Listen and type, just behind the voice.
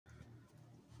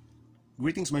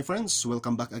Greetings my friends,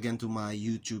 welcome back again to my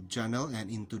YouTube channel, and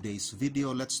in today's video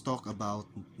let's talk about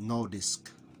no disc.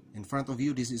 In front of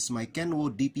you, this is my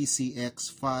Kenwood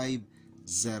DPCX507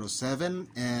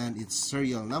 and its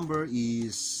serial number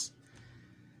is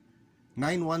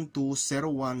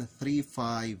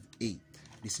 912-01358.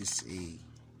 This is a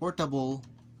portable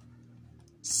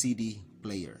CD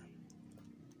player.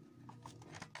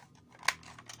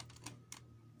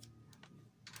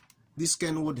 This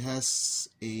Kenwood has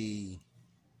a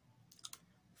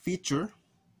feature.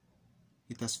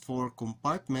 It has 4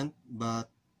 compartments, but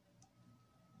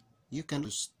you can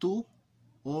use 2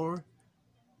 or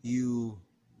you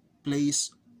place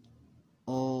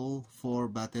all 4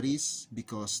 batteries,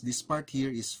 because this part here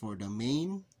is for the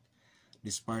main,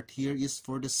 this part here is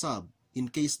for the sub. In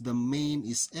case the main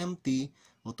is empty,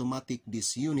 automatic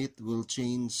this unit will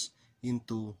change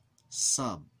into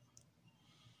sub.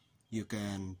 You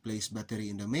can place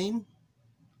battery in the main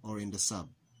or in the sub.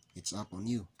 It's up on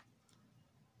you.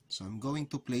 So I'm going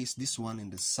to place this one in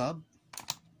the sub,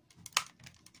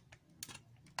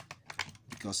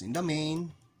 because in the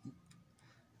main,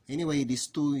 anyway, these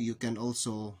 2 you can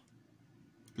also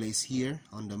place here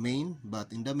on the main,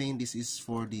 but in the main this is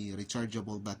for the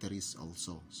rechargeable batteries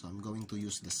also. So I'm going to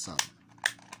use the sub.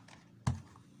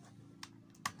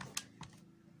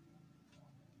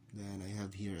 Then I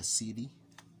have here a CD.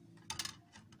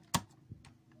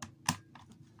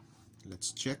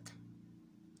 Let's check.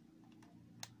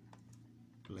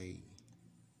 Play.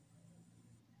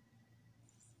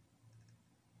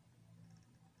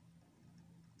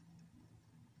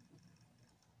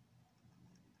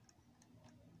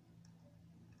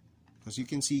 As you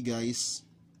can see guys,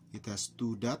 it has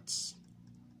 2 dots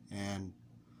and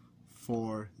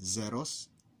 4 zeros.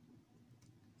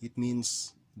 It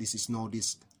means this is no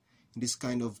disc. In this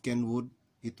kind of Kenwood,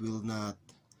 it will not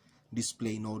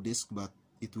display no disc, but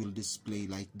it will display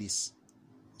like this.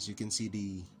 As you can see,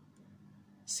 the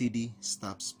CD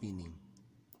stops spinning.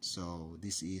 So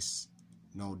this is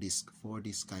no disc for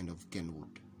this kind of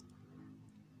Kenwood.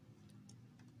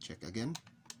 Check again.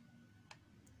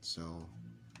 So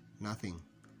nothing.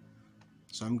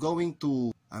 So I'm going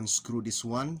to unscrew this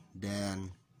one,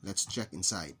 then let's check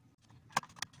inside.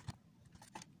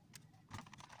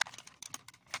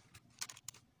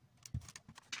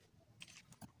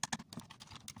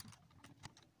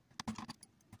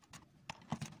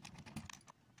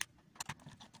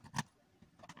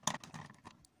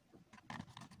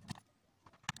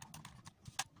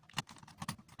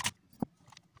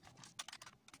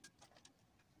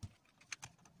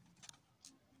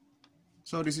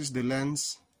 So this is the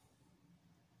lens,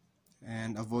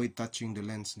 and avoid touching the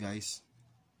lens guys.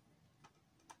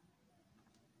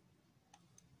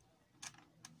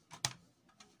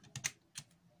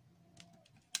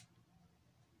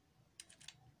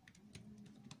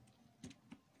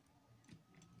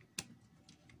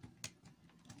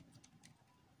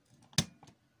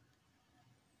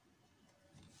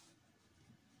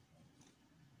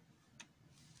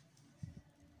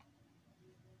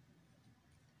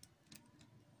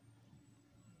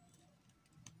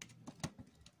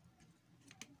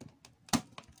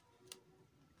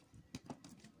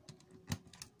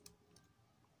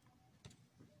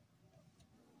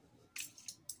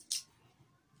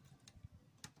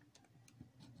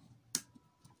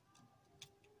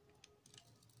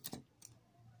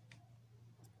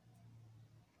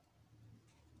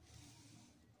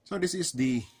 So this is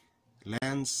the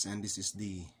lens and this is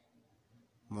the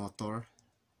motor.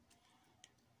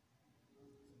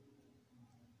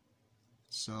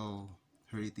 So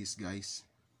here it is guys.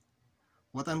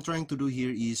 What I'm trying to do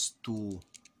here is to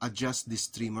adjust this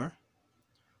trimmer.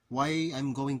 Why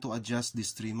I'm going to adjust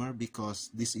this trimmer? Because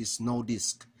this is no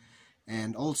disc.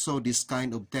 And also this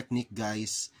kind of technique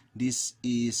guys, this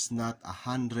is not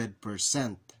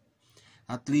 100%.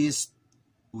 At least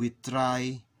we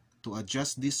try to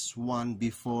adjust this one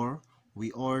before we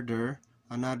order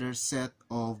another set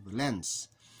of lens.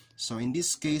 So in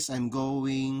this case, I'm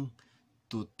going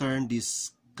to turn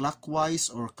this clockwise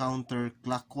or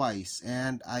counterclockwise,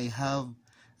 and I have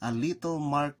a little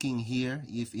marking here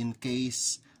if in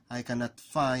case I cannot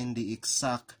find the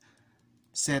exact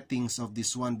settings of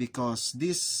this one, because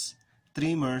this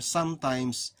trimmer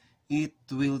sometimes it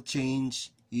will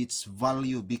change its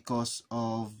value because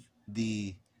of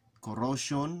the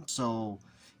corrosion. So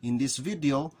in this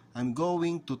video, I'm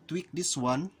going to tweak this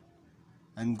one.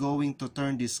 I'm going to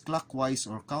turn this clockwise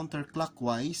or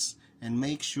counterclockwise, and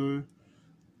make sure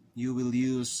you will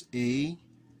use a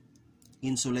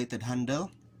insulated handle.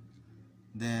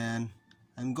 Then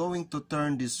I'm going to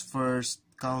turn this first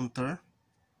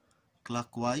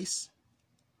counterclockwise.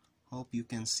 Hope you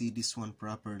can see this one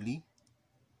properly.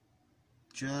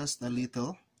 Just a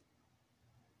little.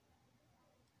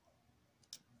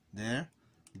 There.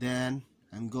 Then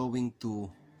I'm going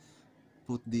to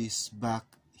put this back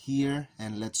here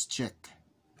and let's check.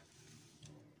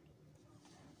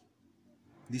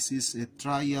 This is a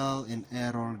trial and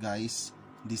error, guys.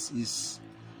 This is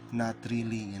not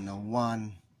really,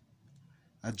 one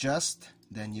adjust,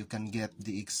 then you can get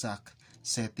the exact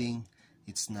setting.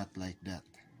 It's not like that.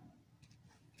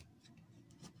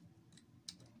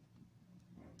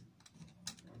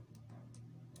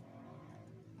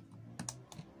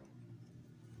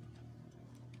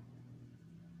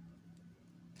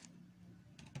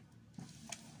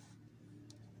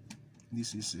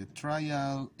 This is a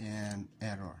trial and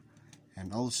error,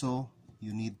 and also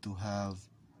you need to have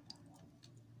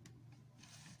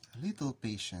a little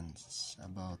patience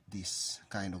about this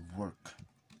kind of work.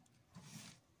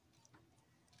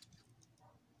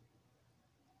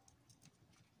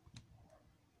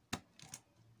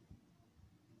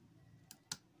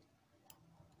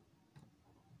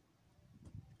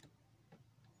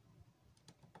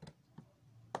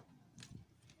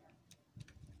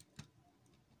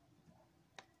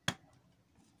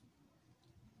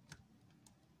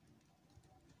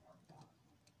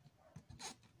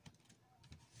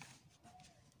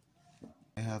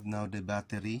 I have now the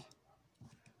battery.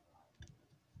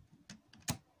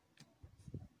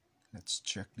 Let's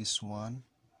check this one.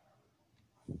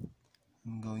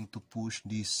 I'm going to push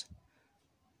this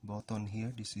button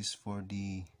here. This is for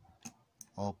the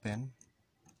open.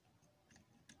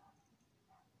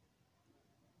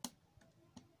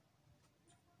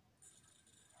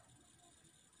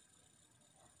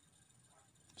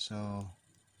 So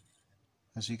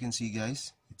as you can see,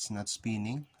 guys, it's not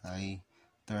spinning. I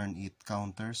turn it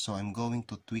counter, so I'm going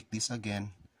to tweak this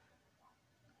again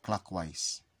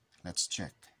clockwise. Let's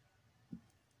check.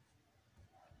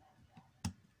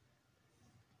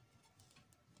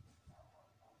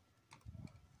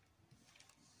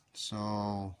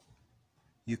 So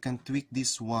you can tweak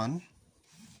this one.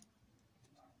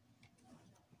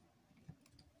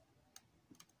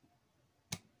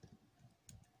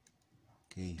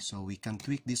 Okay, so we can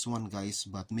tweak this one, guys,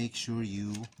 but make sure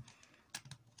you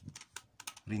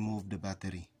remove the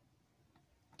battery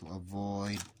to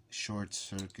avoid short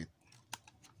circuit.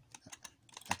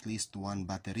 At least one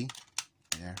battery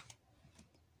there.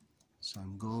 So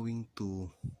I'm going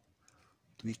to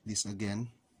tweak this again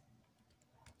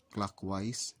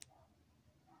clockwise.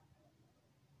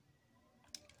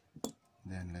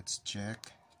 Then let's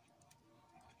check.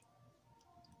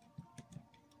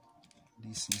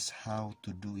 This is how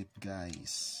to do it,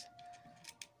 guys.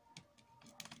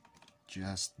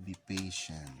 Just be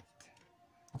patient.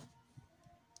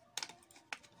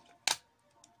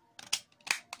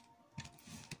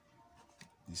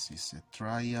 This is a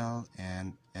trial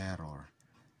and error.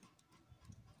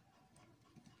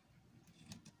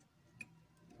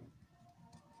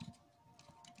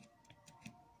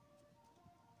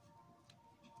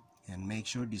 And make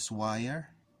sure this wire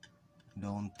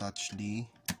don't touch the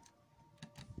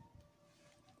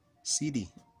CD.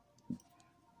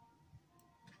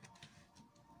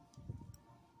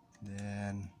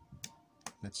 Then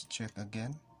let's check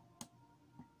again.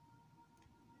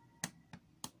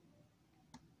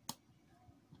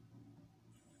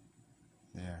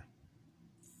 There.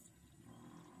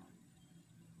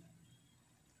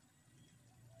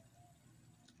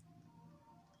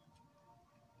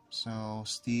 So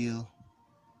still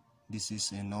this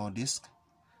is a no disc.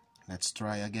 Let's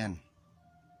try again.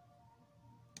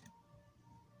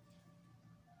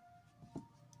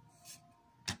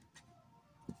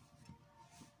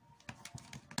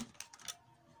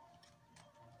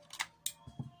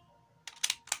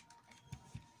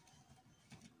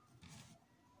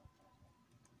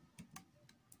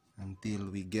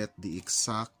 Until we get the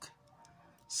exact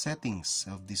settings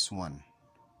of this one.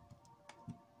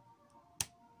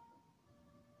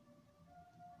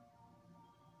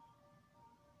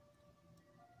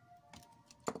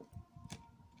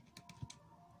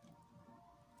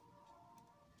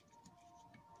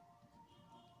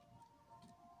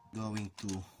 Going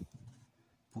to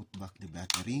put back the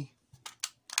battery.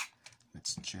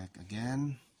 Let's check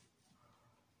again.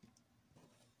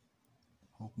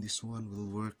 Hope this one will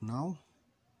work now.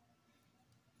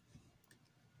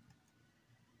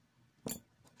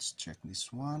 Let's check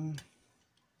this one.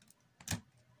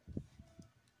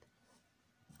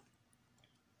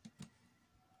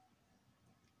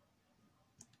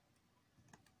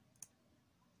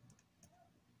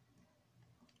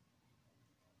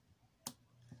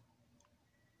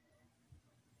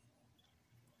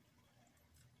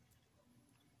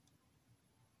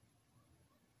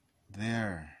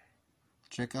 There.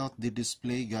 Check out the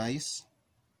display, guys.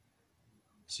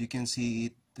 As you can see,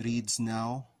 it reads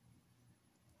now.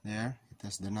 There, it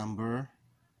has the number.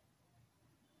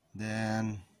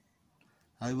 Then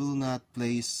I will not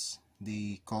place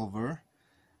the cover.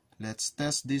 Let's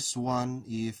test this one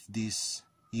if this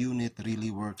unit really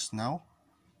works now.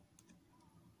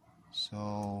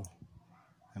 So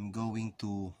I'm going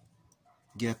to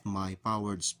get my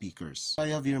powered speakers. I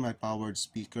have here my powered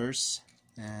speakers,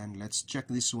 and let's check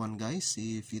this one, guys,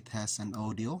 see if it has an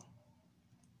audio.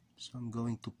 So I'm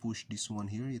going to push this one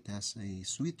here. It has a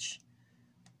switch.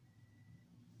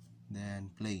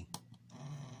 Then play.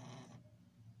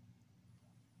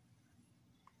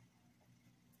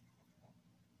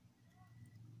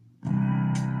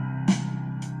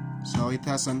 So it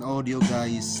has an audio,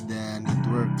 guys, then it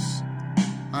works.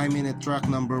 I'm in track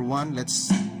number 1. Let's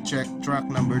check track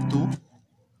number 2.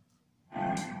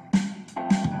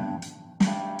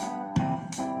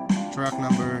 Track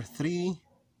number 3.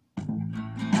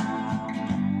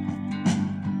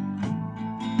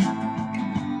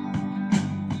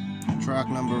 Track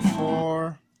number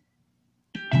 4.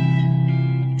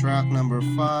 Track number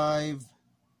 5.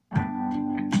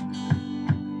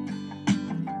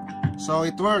 So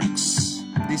it works.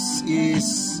 This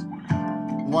is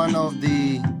one of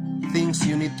the things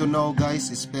you need to know, guys,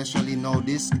 especially no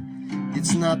disc.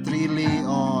 It's not really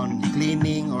on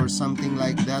cleaning or something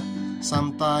like that.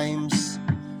 Sometimes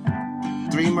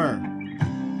trimmer,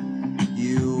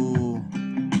 you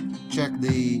check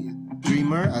the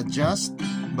trimmer, adjust,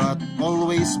 but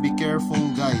always be careful,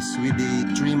 guys, with the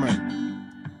trimmer,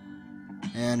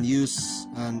 and use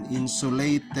an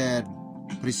insulated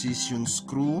precision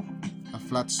screw, a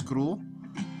flat screw.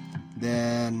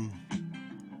 Then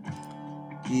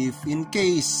if in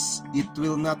case it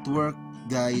will not work,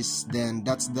 guys, then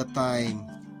that's the time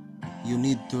you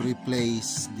need to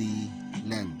replace the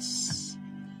lens.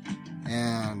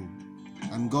 And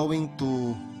I'm going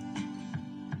to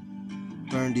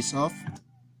turn this off.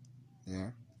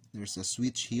 There's a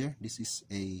switch here. This is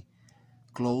a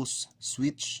close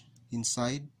switch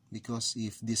inside, because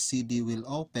if this CD will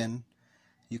open,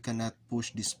 you cannot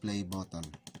push this play button.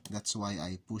 That's why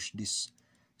I push this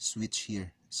switch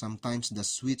here. Sometimes the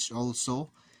switch also,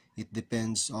 it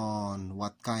depends on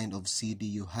what kind of CD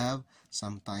you have.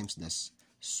 Sometimes the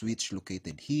switch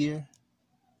located here,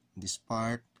 this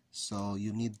part. So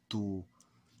you need to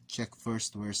check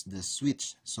first where's the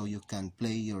switch so you can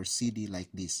play your CD like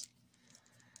this.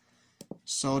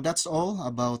 So that's all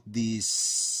about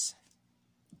this,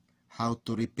 how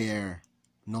to repair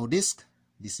no disc.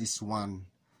 This is one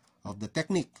of the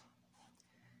technique.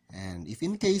 And if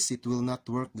in case it will not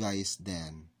work, guys,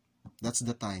 then that's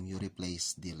the time you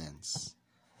replace the lens.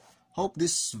 Hope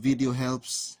this video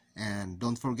helps, and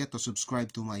don't forget to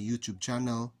subscribe to my YouTube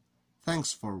channel.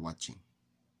 Thanks for watching.